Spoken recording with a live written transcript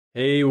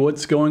Hey,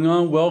 what's going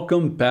on?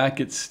 Welcome back.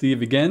 It's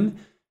Steve again.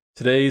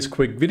 Today's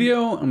quick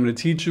video, I'm going to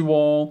teach you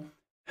all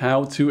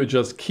how to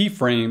adjust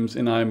keyframes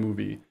in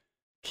iMovie.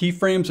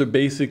 Keyframes are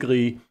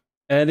basically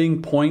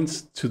adding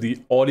points to the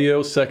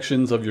audio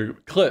sections of your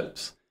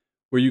clips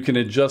where you can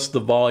adjust the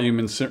volume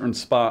in certain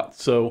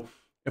spots. So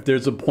if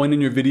there's a point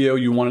in your video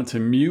you want it to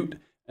mute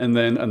and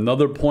then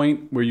another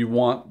point where you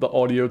want the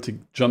audio to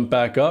jump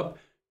back up,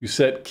 you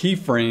set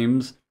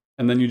keyframes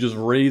and then you just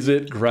raise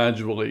it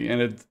gradually.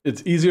 And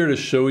it's easier to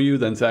show you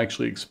than to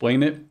actually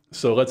explain it.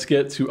 So let's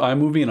get to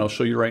iMovie and I'll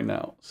show you right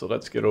now. So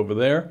let's get over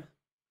there.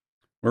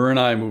 We're in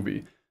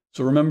iMovie.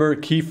 So remember,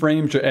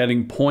 keyframes are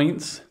adding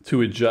points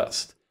to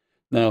adjust.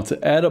 Now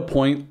to add a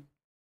point,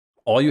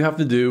 all you have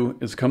to do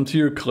is come to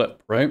your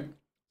clip, right?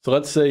 So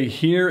let's say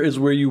here is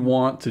where you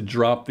want to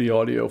drop the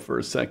audio for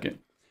a second.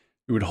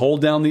 You would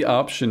hold down the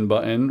option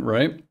button,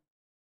 right?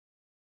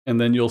 And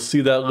then you'll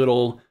see that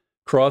little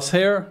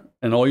crosshair,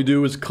 and all you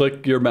do is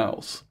click your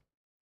mouse.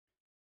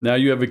 Now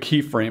you have a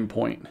keyframe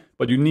point,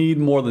 but you need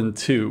more than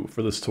two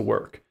for this to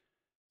work.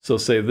 So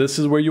say this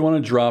is where you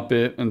want to drop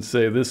it, and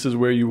say this is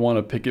where you want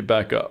to pick it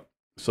back up.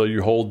 So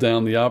you hold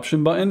down the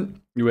option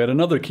button, you add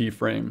another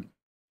keyframe.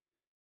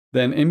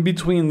 Then in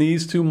between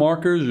these two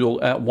markers, you'll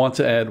want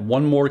to add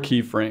one more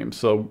keyframe.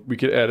 So we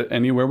could add it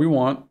anywhere we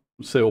want.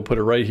 Say we'll put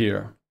it right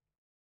here.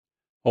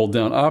 Hold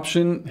down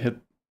option, hit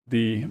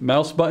the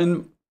mouse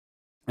button,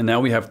 and now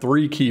we have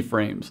 3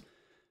 keyframes.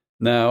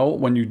 Now,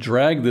 when you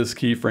drag this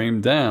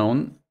keyframe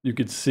down, you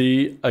could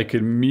see I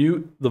could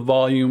mute the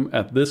volume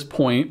at this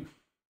point.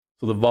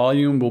 So the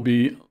volume will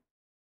be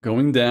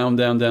going down,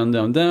 down, down,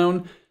 down,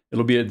 down.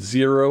 It'll be at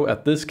 0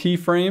 at this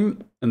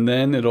keyframe, and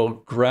then it'll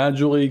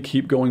gradually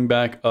keep going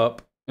back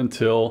up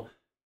until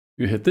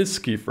you hit this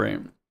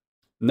keyframe.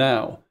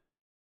 Now,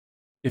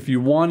 if you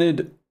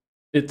wanted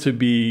it to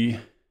be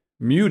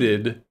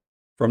muted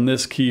from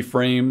this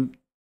keyframe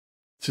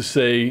to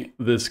say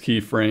this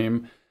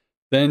keyframe,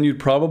 then you'd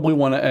probably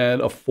want to add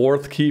a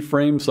 4th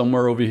keyframe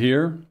somewhere over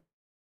here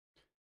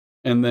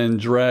and then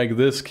drag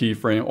this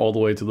keyframe all the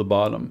way to the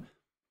bottom.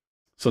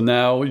 So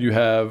now you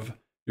have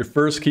your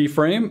first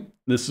keyframe.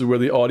 This is where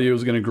the audio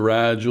is going to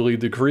gradually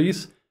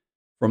decrease.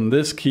 From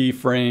this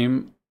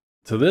keyframe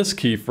to this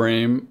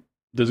keyframe,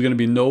 there's going to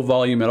be no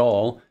volume at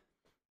all.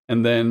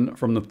 And then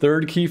from the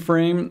 3rd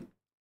keyframe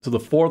to the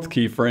 4th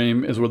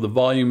keyframe is where the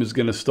volume is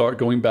going to start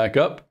going back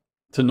up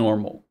to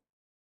normal.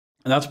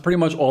 And that's pretty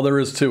much all there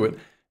is to it.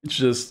 It's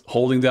just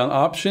holding down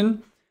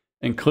option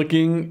and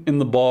clicking in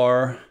the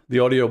bar, the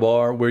audio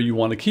bar, where you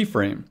want a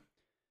keyframe.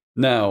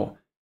 Now,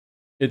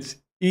 it's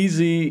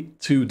easy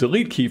to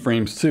delete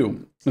keyframes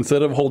too.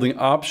 Instead of holding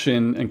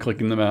option and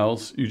clicking the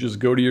mouse, you just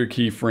go to your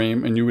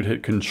keyframe and you would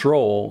hit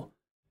control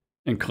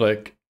and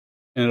click,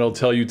 and it'll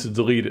tell you to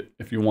delete it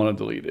if you want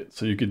to delete it.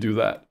 So you could do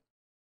that.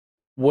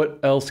 What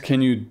else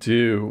can you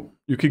do?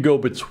 You could go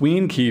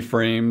between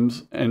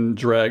keyframes and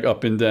drag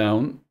up and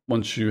down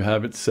once you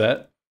have it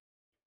set.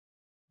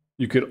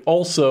 You could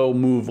also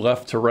move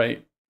left to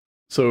right.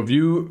 So if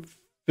you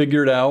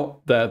figured out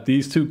that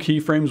these 2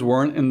 keyframes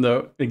weren't in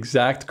the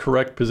exact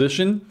correct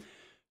position,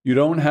 you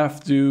don't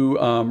have to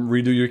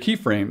redo your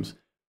keyframes.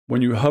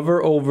 When you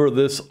hover over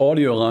this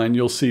audio line,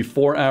 you'll see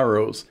 4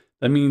 arrows.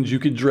 That means you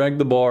could drag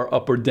the bar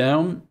up or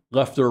down,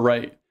 left or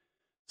right.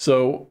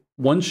 So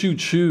once you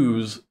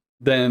choose,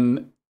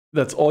 then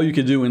that's all you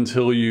could do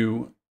until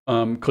you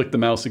click the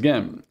mouse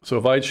again. So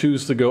if I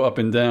choose to go up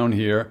and down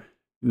here,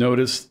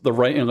 notice the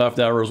right and left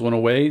arrows went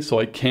away, so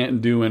I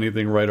can't do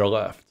anything right or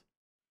left.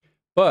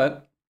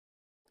 But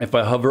if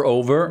I hover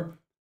over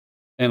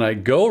and I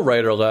go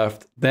right or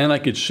left, then I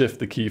could shift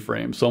the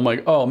keyframe. So I'm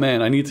like, oh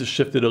man, I need to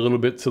shift it a little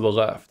bit to the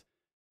left.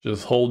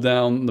 Just hold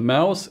down the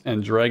mouse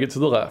and drag it to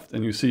the left,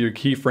 and you see your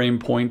keyframe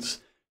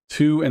points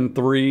 2 and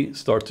 3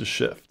 start to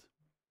shift.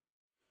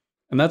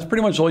 And that's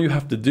pretty much all you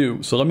have to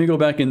do. So let me go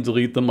back and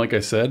delete them. Like I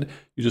said,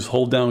 you just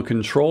hold down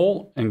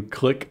control and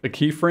click a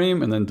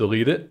keyframe and then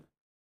delete it.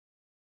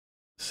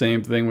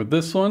 Same thing with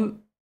this one,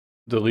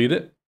 delete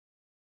it.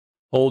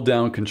 Hold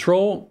down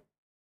control,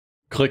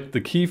 click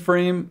the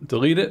keyframe,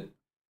 delete it.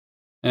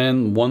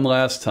 And one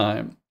last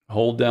time,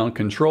 hold down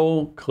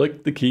control,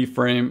 click the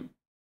keyframe,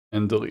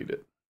 and delete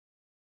it.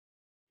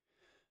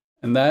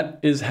 And that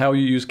is how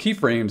you use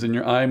keyframes in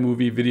your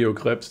iMovie video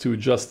clips to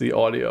adjust the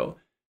audio.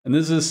 And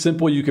this is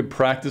simple. You could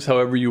practice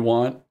however you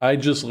want. I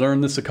just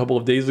learned this a couple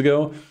of days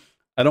ago.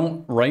 I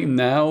don't right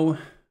now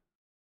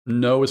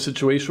know a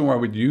situation where I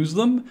would use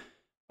them.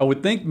 I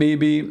would think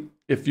maybe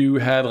if you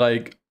had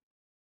like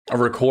a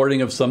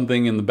recording of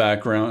something in the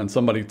background and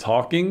somebody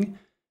talking,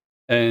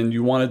 and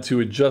you wanted to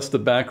adjust the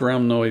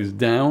background noise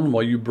down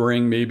while you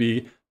bring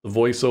maybe the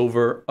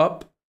voiceover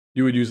up,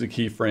 you would use a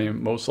keyframe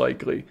most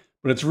likely.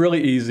 But it's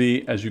really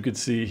easy, as you could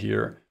see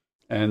here.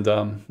 And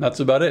that's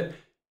about it.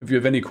 If you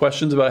have any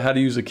questions about how to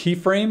use a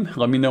keyframe,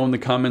 let me know in the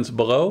comments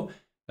below.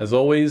 As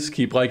always,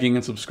 keep liking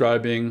and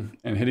subscribing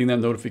and hitting that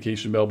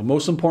notification bell. But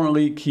most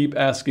importantly, keep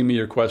asking me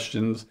your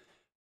questions.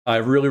 I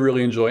really,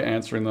 really enjoy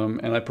answering them,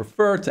 and I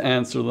prefer to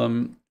answer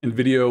them in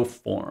video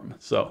form.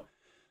 So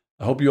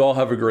I hope you all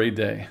have a great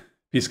day.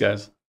 Peace,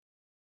 guys.